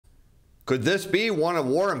Could this be one of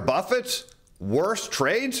Warren Buffett's worst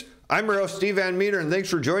trades? I'm your host, Steve Van Metre, and thanks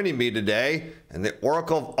for joining me today. And the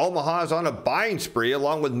Oracle of Omaha is on a buying spree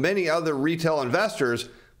along with many other retail investors,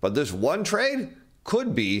 but this one trade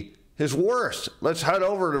could be his worst. Let's head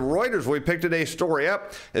over to Reuters, where we picked today's story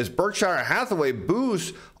up as Berkshire Hathaway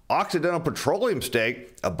boosts Occidental Petroleum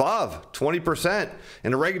stake above 20%.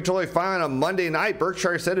 In a regulatory filing on Monday night,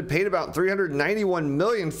 Berkshire said it paid about $391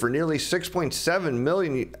 million for nearly 6.7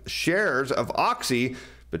 million shares of Oxy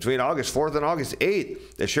between August 4th and August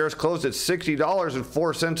 8th. The shares closed at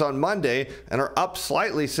 $60.04 on Monday and are up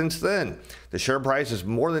slightly since then. The share price has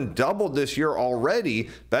more than doubled this year already,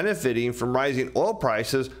 benefiting from rising oil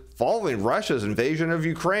prices following Russia's invasion of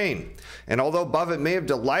Ukraine. And although Buffett may have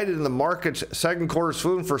delighted in the market's second quarter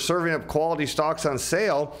swoon for serving up quality stocks on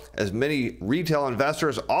sale, as many retail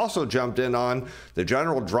investors also jumped in on the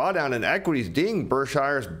general drawdown in equities, dinged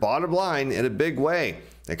Berkshire's bottom line in a big way.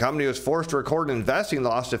 The company was forced to record an investing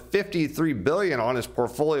loss of $53 billion on its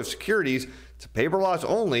portfolio of securities. It's a paper loss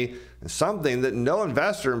only, and something that no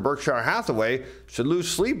investor in Berkshire Hathaway should lose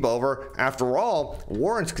sleep over. After all,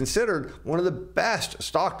 Warren's considered one of the best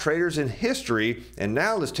stock traders in history. And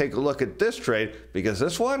now let's take a look at this trade, because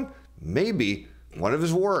this one may be one of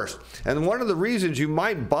his worst. And one of the reasons you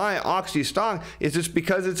might buy Oxy stock is just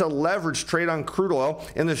because it's a leveraged trade on crude oil.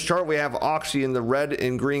 In this chart, we have Oxy in the red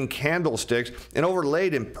and green candlesticks, and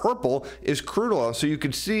overlaid in purple is crude oil. So you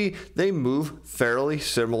can see they move fairly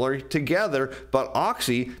similar together, but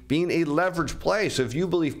Oxy being a leveraged play. So if you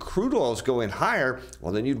believe crude oil is going higher,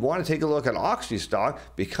 well, then you'd want to take a look at Oxy stock,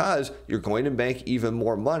 because you're going to make even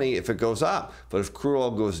more money if it goes up. But if crude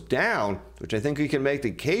oil goes down, which I think we can make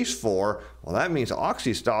the case for, well, that means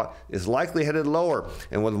Oxy stock is likely headed lower.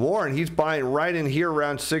 And with Warren, he's buying right in here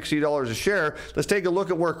around $60 a share. Let's take a look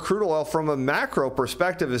at where crude oil from a macro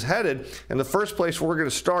perspective is headed. And the first place we're going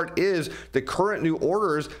to start is the current new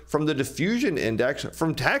orders from the diffusion index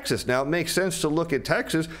from Texas. Now, it makes sense to look at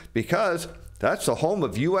Texas because that's the home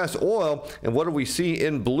of U.S. oil. And what do we see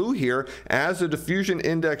in blue here? As the diffusion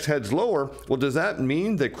index heads lower, well, does that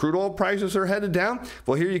mean that crude oil prices are headed down?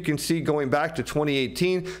 Well, here you can see going back to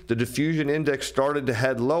 2018, the diffusion index started to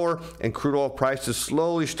head lower and crude oil prices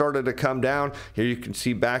slowly started to come down. Here you can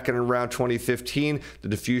see back in around 2015, the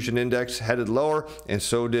diffusion index headed lower, and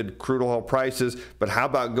so did crude oil prices. But how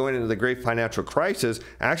about going into the great financial crisis?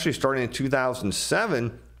 Actually, starting in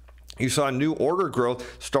 2007, you saw new order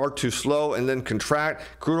growth start to slow and then contract.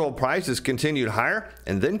 Crude oil prices continued higher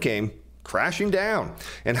and then came crashing down.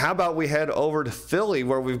 And how about we head over to Philly,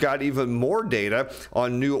 where we've got even more data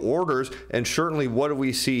on new orders. And certainly, what do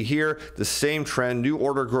we see here? The same trend, new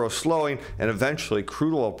order growth slowing, and eventually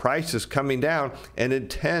crude oil prices coming down, and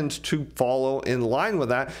it tends to follow in line with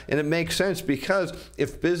that. And it makes sense, because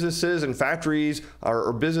if businesses and factories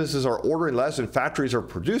or businesses are ordering less and factories are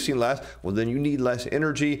producing less, well, then you need less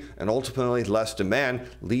energy, and ultimately less demand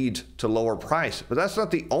leads to lower price. But that's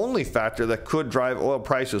not the only factor that could drive oil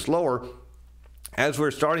prices lower. As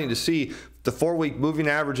we're starting to see the 4-week moving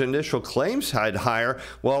average initial claims head higher,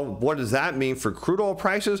 well, what does that mean for crude oil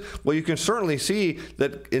prices? Well, you can certainly see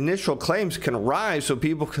that initial claims can rise so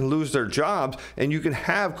people can lose their jobs, and you can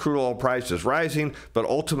have crude oil prices rising, but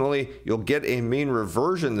ultimately you'll get a mean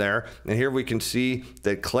reversion there. And here we can see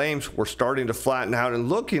that claims were starting to flatten out and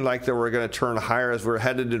looking like they were going to turn higher as we're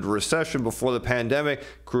headed into recession before the pandemic.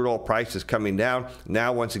 Crude oil prices coming down.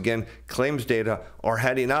 Now, once again, claims data are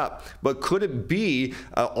heading up. But could it be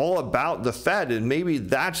all about the Fed? And maybe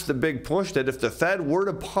that's the big push, that if the Fed were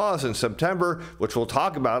to pause in September, which we'll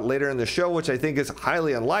talk about later in the show, which I think is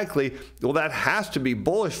highly unlikely, well, that has to be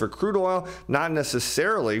bullish for crude oil, not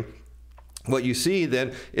necessarily. What you see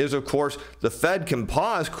then is, of course, the Fed can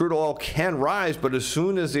pause, crude oil can rise, but as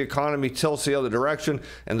soon as the economy tilts the other direction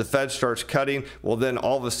and the Fed starts cutting, well, then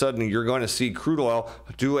all of a sudden you're going to see crude oil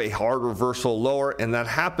do a hard reversal lower, and that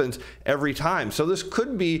happens every time. So this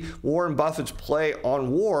could be Warren Buffett's play on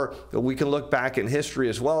war, but we can look back in history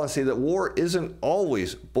as well and see that war isn't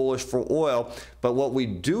always bullish for oil. But what we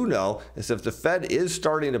do know is if the Fed is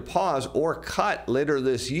starting to pause or cut later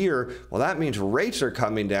this year, well, that means rates are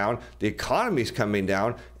coming down, the economy's coming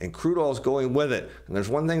down, and crude oil is going with it. And there's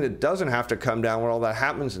one thing that doesn't have to come down when all that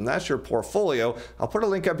happens, and that's your portfolio. I'll put a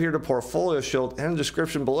link up here to Portfolio Shield in the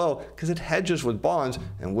description below, because it hedges with bonds.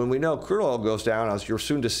 And when we know crude oil goes down, as you're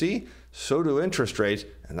soon to see, so do interest rates,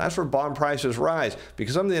 and that's where bond prices rise.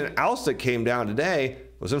 Because something else that came down today,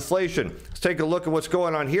 was inflation. Let's take a look at what's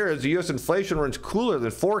going on here as the U.S. inflation runs cooler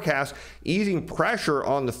than forecast, easing pressure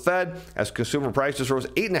on the Fed as consumer prices rose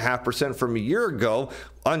 8.5% from a year ago,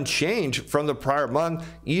 unchanged from the prior month,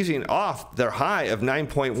 easing off their high of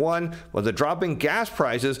 9.1 with a drop in gas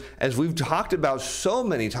prices. As we've talked about so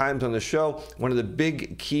many times on the show, one of the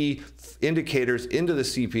big key indicators into the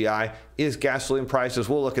CPI is gasoline prices.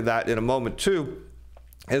 We'll look at that in a moment too.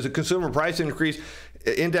 As a consumer price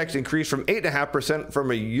index increased from 8.5%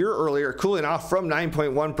 from a year earlier, cooling off from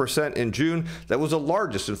 9.1% in June. That was the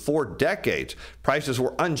largest in 4 decades. Prices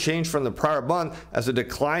were unchanged from the prior month as a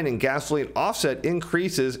decline in gasoline offset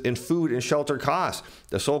increases in food and shelter costs.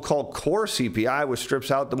 The so-called core CPI, which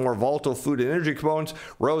strips out the more volatile food and energy components,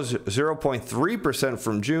 rose 0.3%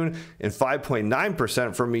 from June and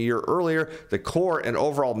 5.9% from a year earlier. The core and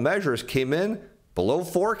overall measures came in below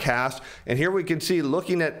forecast. And here we can see,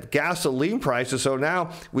 looking at gasoline prices, so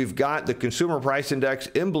now we've got the consumer price index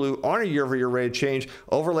in blue on a year-over-year rate of change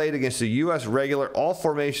overlaid against the U.S. regular all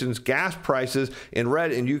formations gas prices in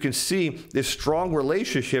red, and you can see this strong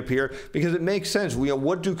relationship here because it makes sense.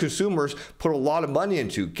 What do consumers put a lot of money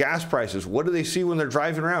into? Gas prices. What do they see when they're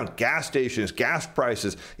driving around? Gas stations, gas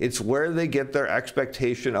prices. It's where they get their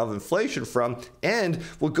expectation of inflation from and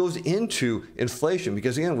what goes into inflation,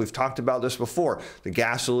 because again, we've talked about this before. The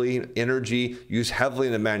gasoline, energy used heavily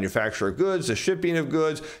in the manufacture of goods, the shipping of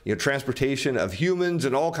goods, transportation of humans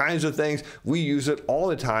and all kinds of things. We use it all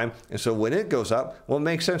the time. And so when it goes up, well, it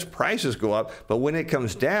makes sense. Prices go up. But when it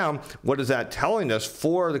comes down, what is that telling us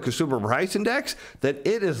for the consumer price index? That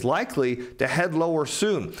it is likely to head lower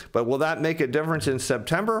soon. But will that make a difference in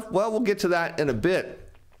September? Well, we'll get to that in a bit.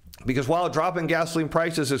 Because while a drop in gasoline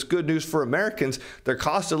prices is good news for Americans, their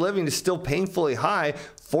cost of living is still painfully high,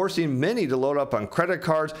 forcing many to load up on credit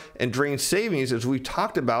cards and drain savings, as we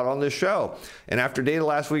talked about on this show. And after data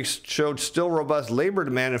last week showed still robust labor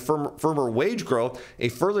demand and firmer wage growth, a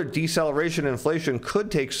further deceleration in inflation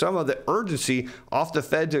could take some of the urgency off the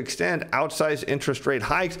Fed to extend outsized interest rate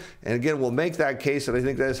hikes. And again, we'll make that case, and I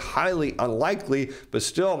think that is highly unlikely, but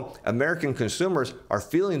still, American consumers are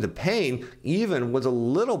feeling the pain, even with a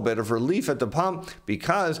little bit of relief at the pump,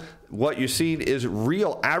 because what you see is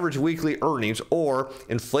real average weekly earnings, or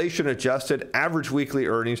inflation adjusted average weekly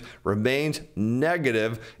earnings, remains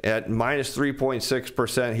negative at minus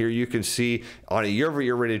 3.6%. Here you can see on a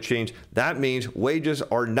year-over-year rate of change. That means wages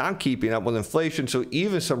are not keeping up with inflation, so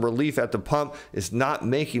even some relief at the pump is not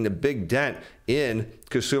making a big dent in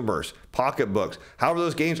consumers' pocketbooks. However,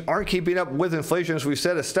 those gains aren't keeping up with inflation. As we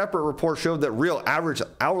said, a separate report showed that real average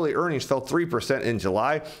hourly earnings fell 3% in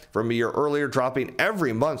July from a year earlier, dropping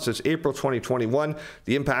every month since April 2021.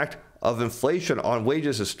 The impact of inflation on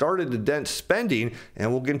wages has started to dent spending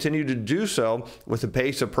and will continue to do so, with the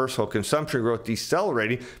pace of personal consumption growth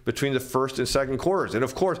decelerating between the first and second quarters. And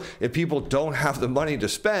of course, if people don't have the money to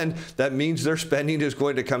spend, that means their spending is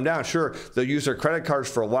going to come down. Sure, they'll use their credit cards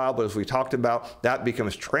for a while, but as we talked about, that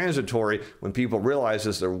becomes transitory when people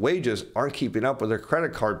realize their wages aren't keeping up with their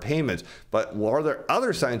credit card payments. But are there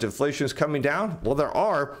other signs inflation is coming down? Well, there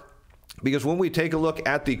are. Because when we take a look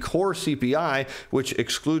at the core CPI, which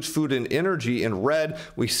excludes food and energy in red,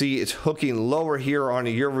 we see it's hooking lower here on a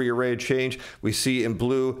year-over-year rate of change. We see in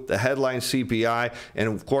blue the headline CPI. And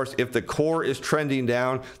of course, if the core is trending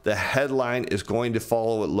down, the headline is going to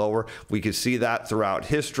follow it lower. We can see that throughout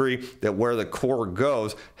history, that where the core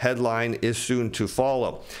goes, headline is soon to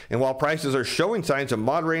follow. And while prices are showing signs of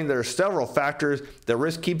moderating, there are several factors that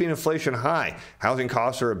risk keeping inflation high. Housing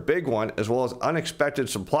costs are a big one, as well as unexpected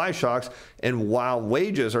supply shocks. And while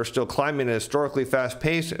wages are still climbing at a historically fast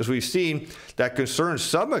pace, as we've seen, that concerns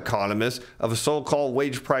some economists of a so-called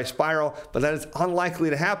wage price spiral, but that is unlikely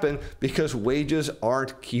to happen because wages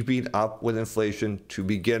aren't keeping up with inflation to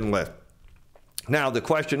begin with. Now, the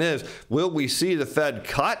question is, will we see the Fed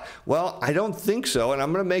cut? Well, I don't think so. And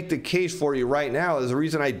I'm going to make the case for you right now. The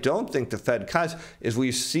reason I don't think the Fed cuts is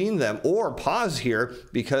we've seen them or pause here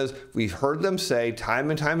because we've heard them say time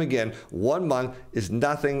and time again, 1 month is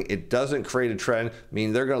nothing. It doesn't create a trend,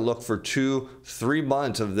 meaning they're going to look for 2-3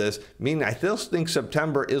 months of this, meaning I still think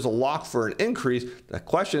September is a lock for an increase. The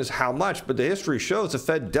question is how much, but the history shows the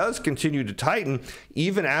Fed does continue to tighten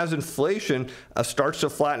even as inflation starts to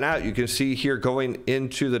flatten out. You can see here going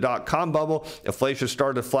into the dot-com bubble, inflation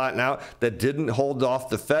started to flatten out. That didn't hold off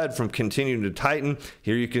the Fed from continuing to tighten.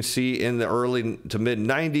 Here you can see in the early to mid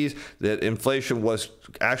 90s that inflation was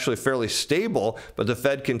actually fairly stable, but the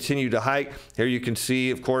Fed continued to hike. Here you can see,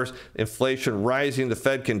 of course, inflation rising, the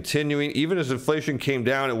Fed continuing. Even as inflation came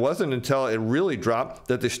down, it wasn't until it really dropped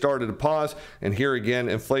that they started to pause. And here again,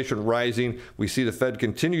 inflation rising. We see the Fed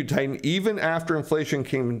continue to tighten even after inflation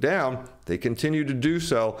came down. They continue to do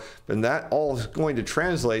so, and that all is going to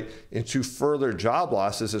translate into further job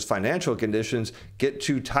losses as financial conditions get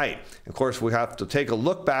too tight. Of course, we have to take a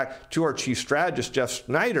look back to our chief strategist, Jeff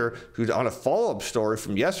Snyder, who's on a follow-up story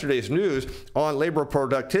from yesterday's news on labor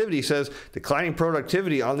productivity, says declining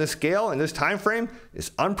productivity on this scale and this time frame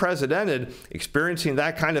is unprecedented. Experiencing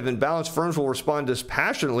that kind of imbalance, firms will respond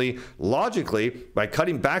dispassionately, logically, by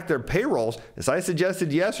cutting back their payrolls, as I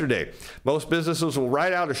suggested yesterday. Most businesses will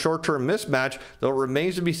ride out a short-term mismatch, though it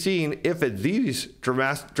remains to be seen if at these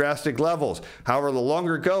drastic levels. However, the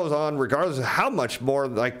longer it goes on, regardless of how much more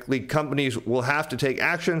likely companies will have to take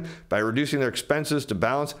action by reducing their expenses to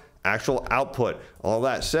balance actual output. All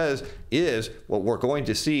that says is what we're going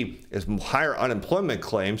to see is higher unemployment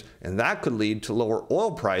claims, and that could lead to lower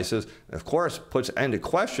oil prices. And of course, puts into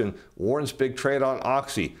question Warren's big trade on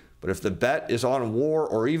Oxy. But if the bet is on war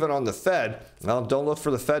or even on the Fed, well, don't look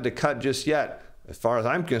for the Fed to cut just yet. As far as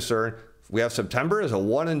I'm concerned, we have September as a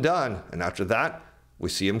one and done, and after that, we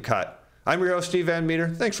see him cut. I'm your host, Steve Van Metre.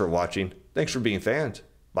 Thanks for watching. Thanks for being fans.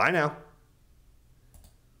 Bye now.